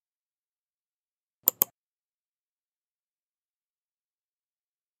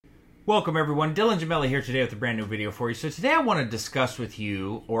Welcome everyone, Dylan Gemelli here today with a brand new video for you. So today I want to discuss with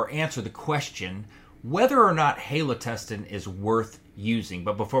you or answer the question whether or not halotestin is worth using.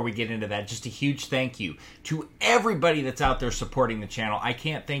 But before we get into that, just a huge thank you to everybody that's out there supporting the channel. I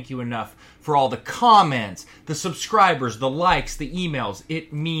can't thank you enough for all the comments, the subscribers, the likes, the emails.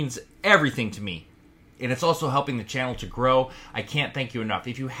 It means everything to me. And it's also helping the channel to grow. I can't thank you enough.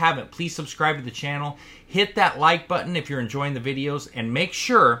 If you haven't, please subscribe to the channel. Hit that like button if you're enjoying the videos. And make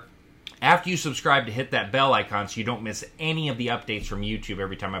sure, after you subscribe, to hit that bell icon so you don't miss any of the updates from YouTube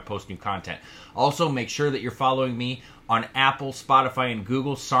every time I post new content. Also, make sure that you're following me on Apple, Spotify, and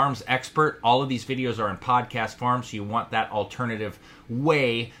Google. SARM's Expert. All of these videos are in podcast form, so you want that alternative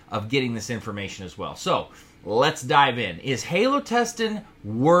way of getting this information as well. So, let's dive in. Is halotestin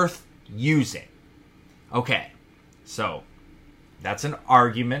worth using? Okay, so that's an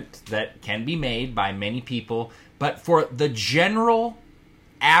argument that can be made by many people, but for the general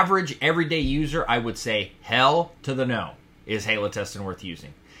average everyday user, I would say hell to the no. Is halotestin worth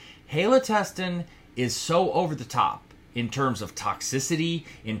using? Halotestin is so over the top in terms of toxicity,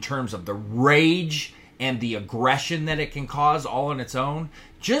 in terms of the rage and the aggression that it can cause all on its own.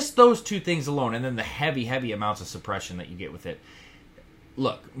 Just those two things alone, and then the heavy amounts of suppression that you get with it.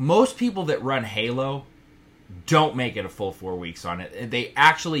 Look, most people that run Halo don't make it a full 4 weeks on it. They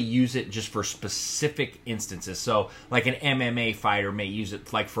actually use it just for specific instances. So, like an MMA fighter may use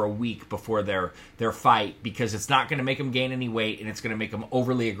it like for a week before their fight because it's not going to make them gain any weight and it's going to make them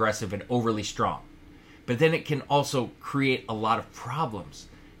overly aggressive and overly strong. But then it can also create a lot of problems.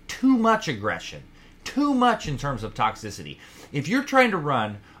 Too much aggression. Too much in terms of toxicity. If you're trying to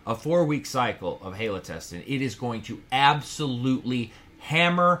run a 4-week cycle of halotestin, it is going to absolutely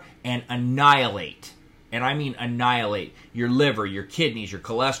hammer and annihilate, and I mean annihilate, your liver, your kidneys, your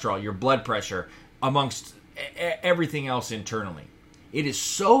cholesterol, your blood pressure, amongst everything else internally. It is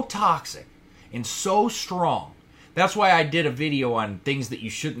so toxic and so strong. That's why I did a video on things that you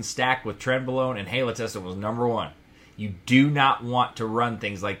shouldn't stack with trenbolone, and halotestin was number one. You do not want to run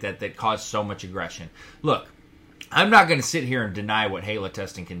things like that that cause so much aggression. Look, I'm not going to sit here and deny what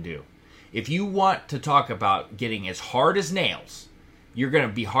halotestin can do. If you want to talk about getting as hard as nails, you're going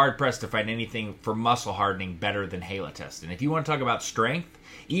to be hard-pressed to find anything for muscle hardening better than halotestin. If you want to talk about strength,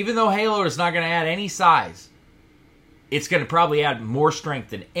 even though Halo is not going to add any size, it's going to probably add more strength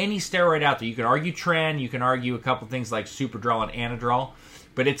than any steroid out there. You can argue Tren, you can argue a couple things like Superdrol and Anadrol,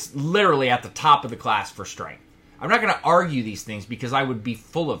 but it's literally at the top of the class for strength. I'm not going to argue these things because I would be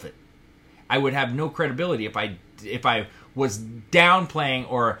full of it. I would have no credibility if I was downplaying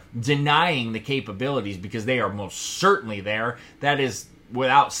or denying the capabilities, because they are most certainly there. That is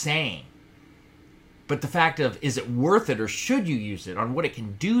without saying. But the fact of, is it worth it or should you use it, on what it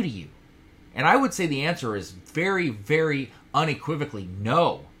can do to you? And I would say the answer is very unequivocally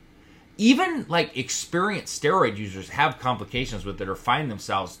no. Even like experienced steroid users have complications with it or find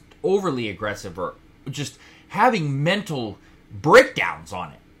themselves overly aggressive or just having mental breakdowns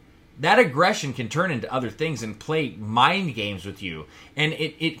on it. That aggression can turn into other things and play mind games with you. And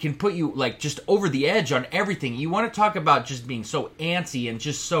it can put you like just over the edge on everything. You want to talk about just being so antsy and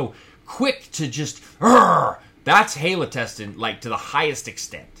just so quick to just, that's halotestin, like to the highest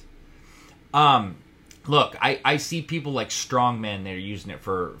extent. Look, I see people like strongmen that are using it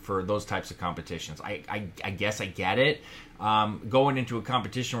for those types of competitions. I guess I get it. Going into a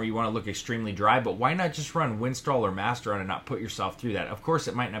competition where you want to look extremely dry, but why not just run Winstrol or Masteron and not put yourself through that? Of course,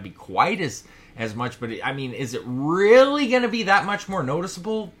 it might not be quite as much, but I mean, is it really going to be that much more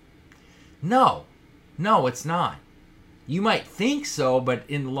noticeable? No, it's not. You might think so, but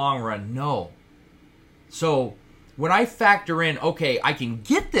in the long run, no. So when I factor in, okay, I can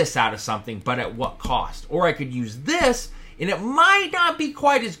get this out of something, but at what cost? Or I could use this, and it might not be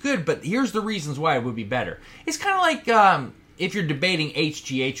quite as good, but here's the reasons why it would be better. It's kind of like if you're debating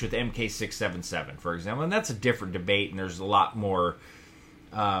HGH with MK677, for example, and that's a different debate, and there's a lot more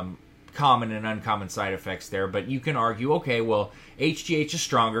common and uncommon side effects there, but you can argue, okay, well, HGH is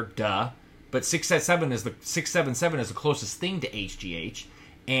stronger, duh, but 677 is the closest thing to HGH,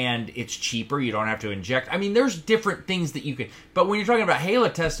 and it's cheaper. You don't have to inject. I mean, there's different things that you can, but when you're talking about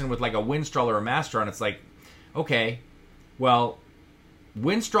halotestin with like a Winstrol or a Masteron, it's like, okay, well,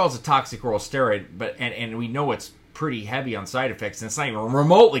 Winstrol is a toxic oral steroid, but and we know it's pretty heavy on side effects, and it's not even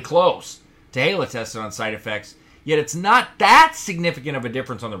remotely close to halotestin on side effects, yet it's not that significant of a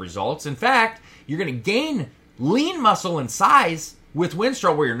difference on the results. In fact, you're going to gain lean muscle and size with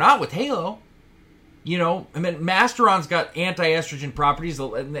Winstrol where you're not with Halo. You know, I mean, Masteron's got anti-estrogen properties,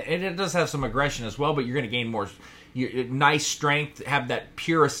 and it does have some aggression as well, but you're going to gain more nice strength, have that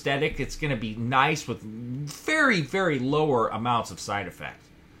pure aesthetic. It's going to be nice with very lower amounts of side effects.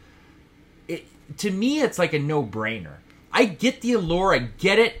 to me, it's like a no-brainer. I get the allure, I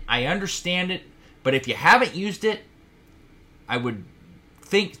get it, I understand it, but if you haven't used it, I would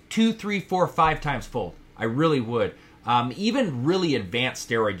think 2, 3, 4, 5 times full. I really would. Even really advanced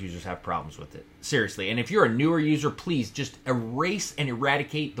steroid users have problems with it. Seriously. And if you're a newer user, please just erase and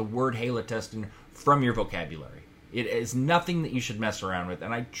eradicate the word halotestin from your vocabulary. It is nothing that you should mess around with,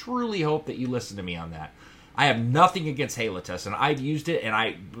 and I truly hope that you listen to me on that. I have nothing against halotestin. I've used it,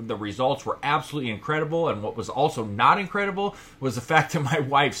 and the results were absolutely incredible. And what was also not incredible was the fact that my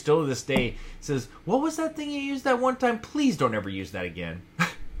wife, still to this day, says, "What was that thing you used that one time? Please don't ever use that again."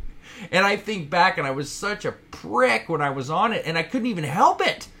 And I think back, and I was such a prick when I was on it, and I couldn't even help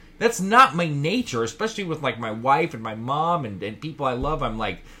it. That's not my nature, especially with like my wife and my mom and people I love. I'm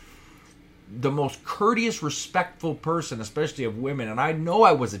like the most courteous, respectful person, especially of women, and I know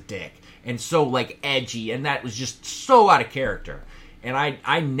I was a dick and so like edgy, and that was just so out of character. And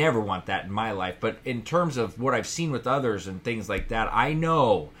I never want that in my life. But in terms of what I've seen with others and things like that, I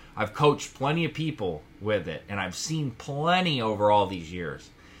know I've coached plenty of people with it, and I've seen plenty over all these years.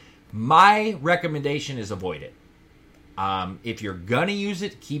 My recommendation is avoid it. If you're going to use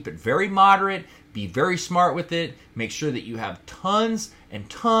it, keep it very moderate. Be very smart with it. Make sure that you have tons and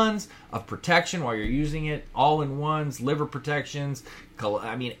tons of protection while you're using it. All-in-ones, liver protections.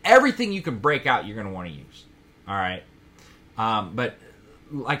 I mean, everything you can break out, you're going to want to use. All right? But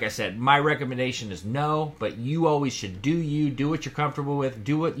like I said, my recommendation is no, but you always should do you. Do what you're comfortable with.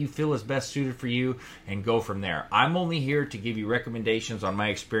 Do what you feel is best suited for you, and go from there. I'm only here to give you recommendations on my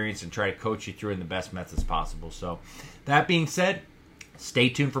experience and try to coach you through in the best methods possible. So that being said, stay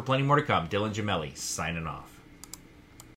tuned for plenty more to come. Dylan Gemelli, signing off.